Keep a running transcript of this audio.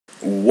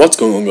What's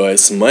going on,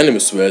 guys? My name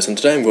is Wes and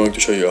today I'm going to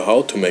show you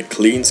how to make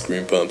clean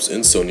screen pumps in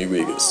Sony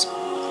Vegas.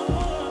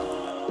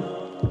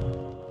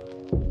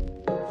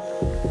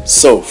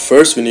 So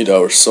first we need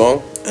our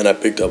song, and I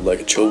picked up like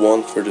a chill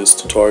one for this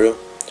tutorial,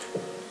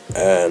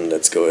 and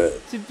let's go ahead.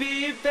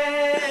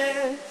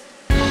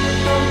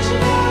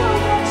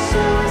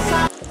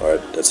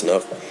 Alright, that's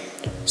enough.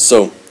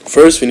 So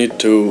first we need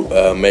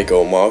to make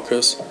our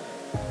markers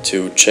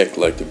to check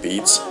like the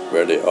beats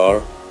where they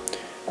are.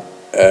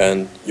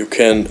 And you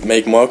can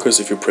make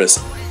markers if you press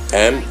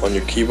M on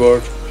your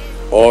keyboard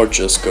or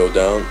just go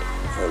down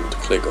and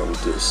click on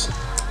this.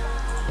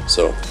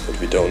 So, but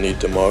we don't need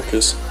the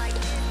markers.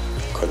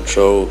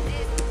 Control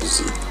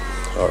Z.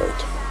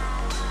 Alright.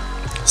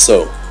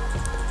 So,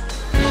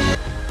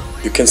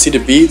 you can see the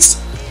beats.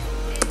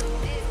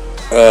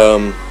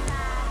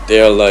 They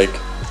are like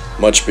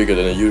much bigger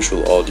than a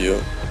usual audio.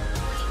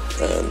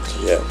 And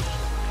yeah,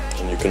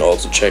 and you can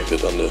also check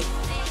it on the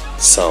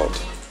sound.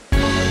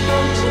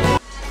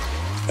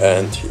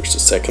 And here's the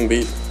second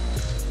beat,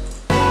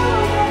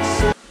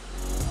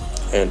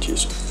 and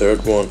here's the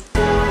third one,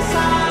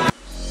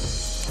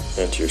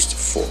 and here's the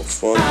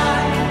fourth one,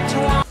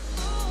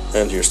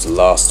 and here's the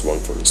last one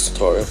for this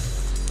tutorial.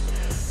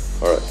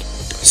 Alright,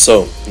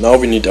 so now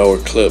we need our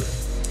clip,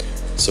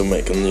 so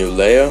make a new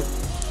layer,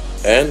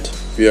 and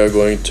we are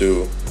going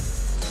to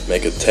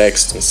make a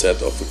text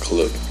instead of a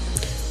clip.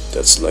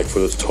 That's like for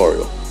the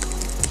tutorial.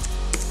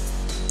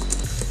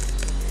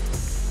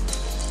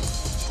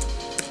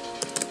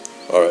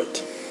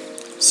 Alright,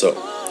 so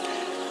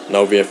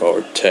now we have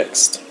our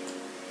text.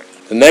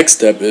 The next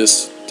step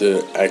is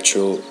the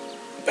actual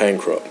pan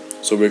crop.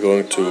 So we're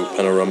going to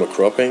panorama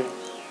cropping,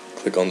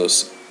 click on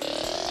this,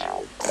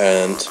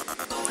 and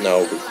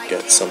now we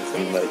get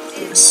something like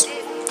this.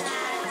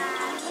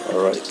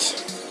 Alright,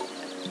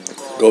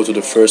 go to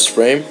the first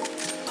frame,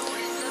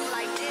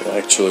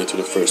 actually to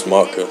the first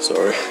marker,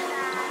 sorry.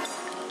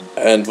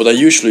 And what I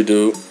usually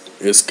do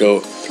is go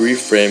 3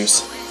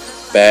 frames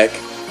back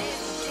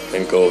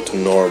and go to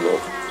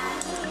normal,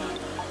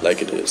 like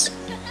it is.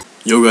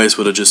 Yo guys,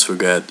 what I just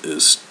forgot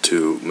is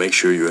to make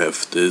sure you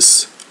have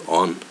this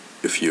on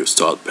if you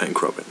start pan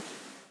cropping,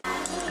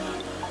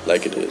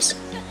 like it is.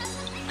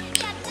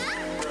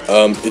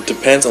 It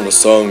depends on the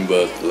song,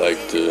 but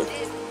like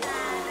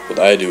what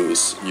I do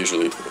is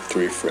usually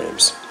 3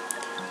 frames.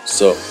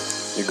 So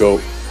you go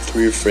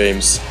 3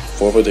 frames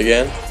forward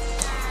again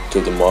to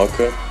the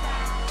marker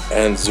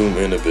and zoom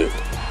in a bit,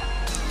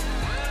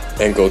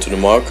 and go to the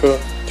marker,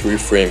 3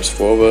 frames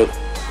forward,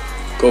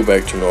 go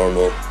back to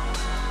normal,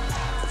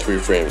 3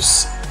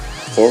 frames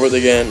forward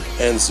again,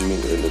 and zoom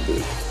in a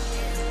bit.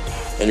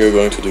 And you're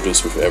going to do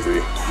this with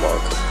every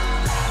marker.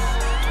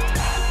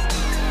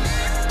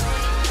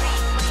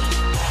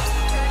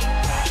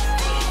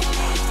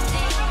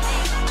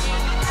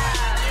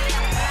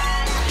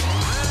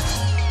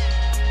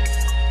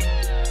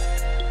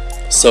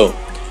 So,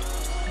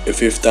 if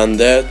we've done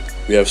that,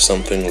 we have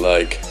something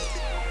like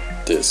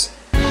this.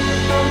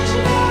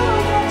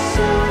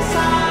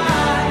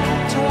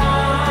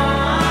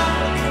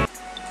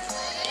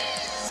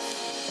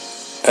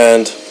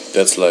 And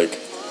that's like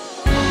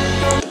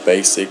the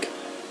basic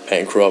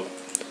pan crop,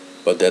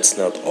 but that's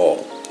not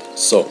all.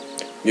 So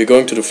we're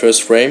going to the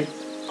first frame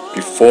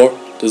before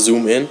the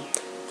zoom in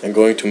and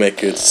going to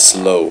make it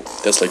slow.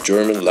 That's like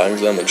German,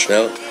 langsam and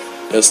schnell.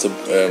 That's the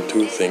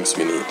 2 things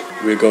we need.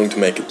 We're going to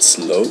make it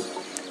slow,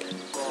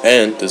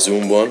 and the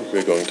zoom one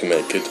we're going to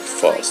make it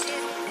fast.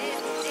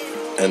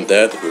 And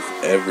that with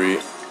every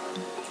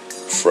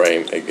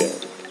frame again.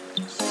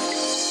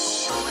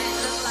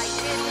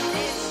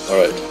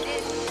 Alright.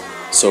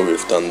 So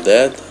we've done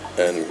that,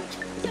 and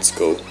let's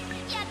go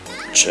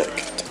check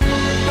it.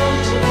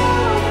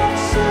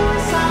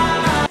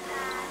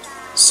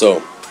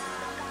 So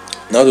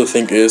now the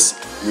thing is,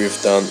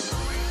 we've done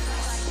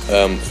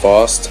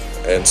fast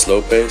and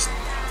slow paced.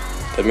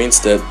 That means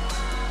that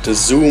the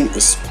zoom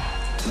is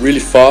really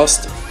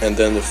fast and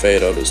then the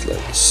fade out is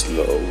like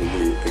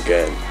slowly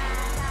again.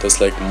 That's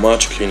like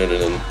much cleaner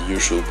than a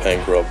usual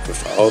pan crop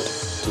without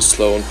the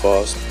slow and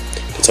fast.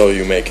 That's how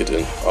you make it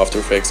in After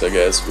Effects, I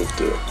guess, with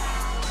the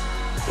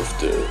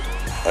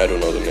I don't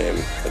know the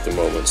name at the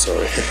moment,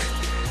 sorry.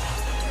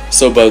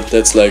 So, but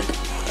that's like,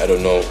 I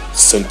don't know,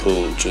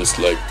 simple, just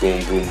like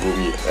boom boom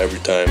boom every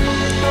time.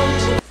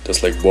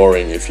 That's like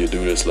boring if you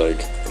do this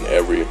like in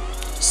every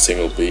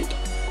single beat.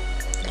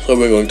 So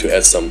we're going to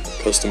add some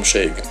custom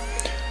shake.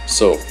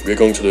 So we're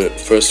going to the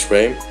first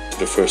frame, to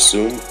the first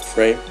zoom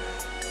frame,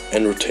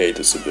 and rotate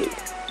this a bit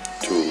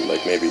to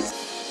like maybe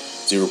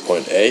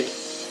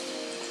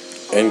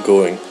 0.8, and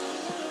going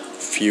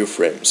few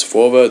frames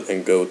forward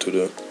and go to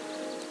the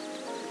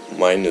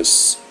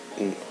minus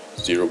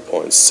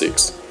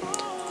 0.6.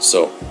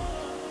 So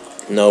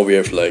now we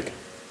have like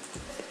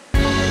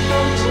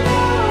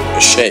a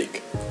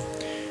shake,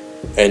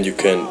 and you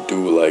can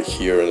do like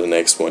here in the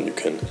next one you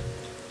can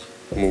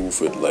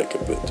move it like a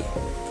bit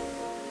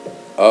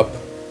up,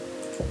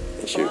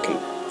 and here you can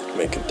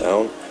make it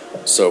down.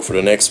 So for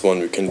the next one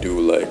we can do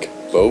like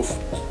both.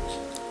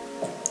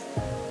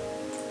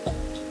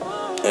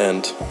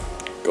 and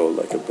go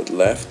like a bit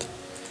left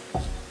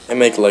and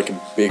make like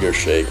a bigger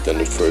shake than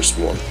the first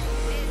one,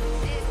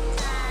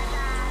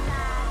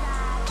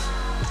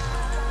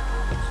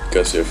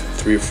 because you have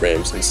 3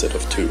 frames instead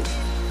of 2.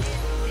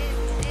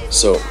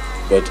 So,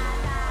 but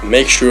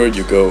make sure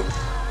you go,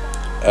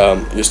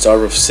 you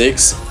start with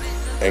 6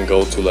 and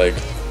go to like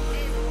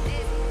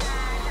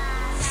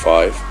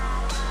 5,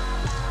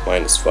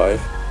 -5,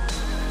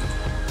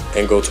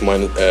 and go to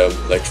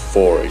like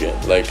 4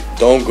 again. Like,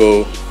 don't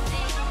go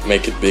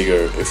make it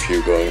bigger if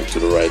you're going to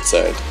the right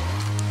side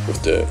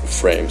with the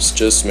frames.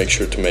 Just make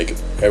sure to make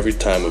it every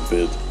time a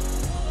bit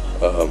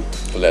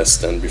less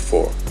than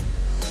before,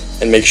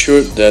 and make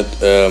sure that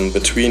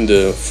between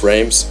the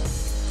frames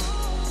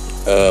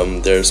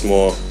there's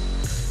more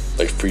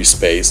like free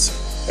space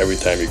every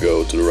time you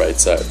go to the right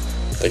side,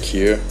 like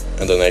here,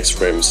 and the next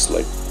frame is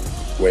like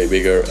way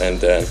bigger, and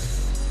then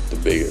the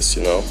biggest,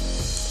 you know.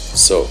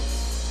 So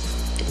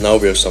now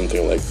we have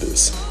something like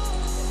this.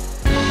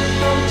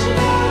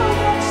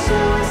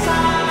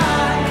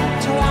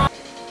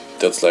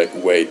 That's like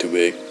way too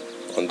big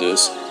on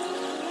this,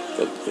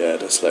 but yeah,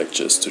 that's like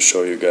just to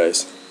show you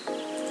guys.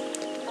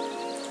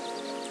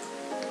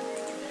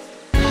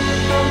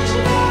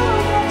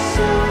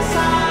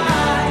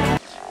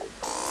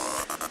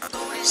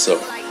 So,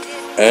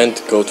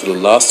 and go to the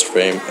last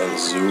frame and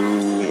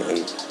zoom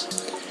in.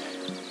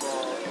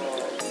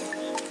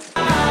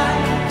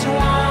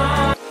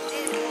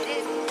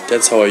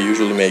 That's how I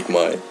usually make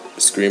my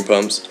screen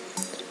pumps,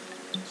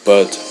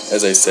 but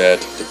as I said,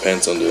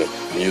 depends on the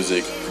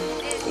music,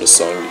 the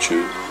song you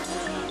choose.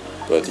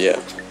 But yeah,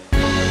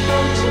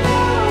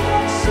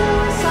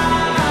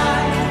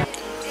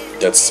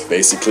 that's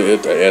basically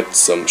it. I add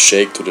some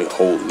shake to the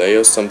whole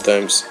layer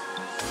sometimes,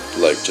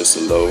 like just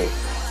a low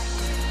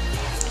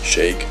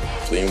shake,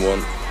 clean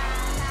one.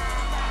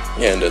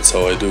 Yeah, and that's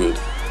how I do it.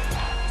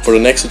 For the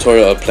next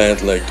tutorial I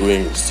planned like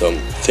doing some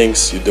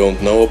things you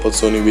don't know about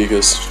Sony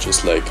Vegas,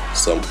 just like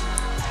some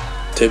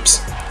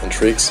tips and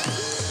tricks.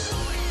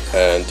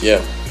 And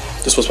yeah,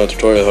 this was my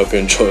tutorial. I hope you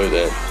enjoyed,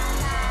 and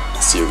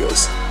see you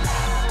guys.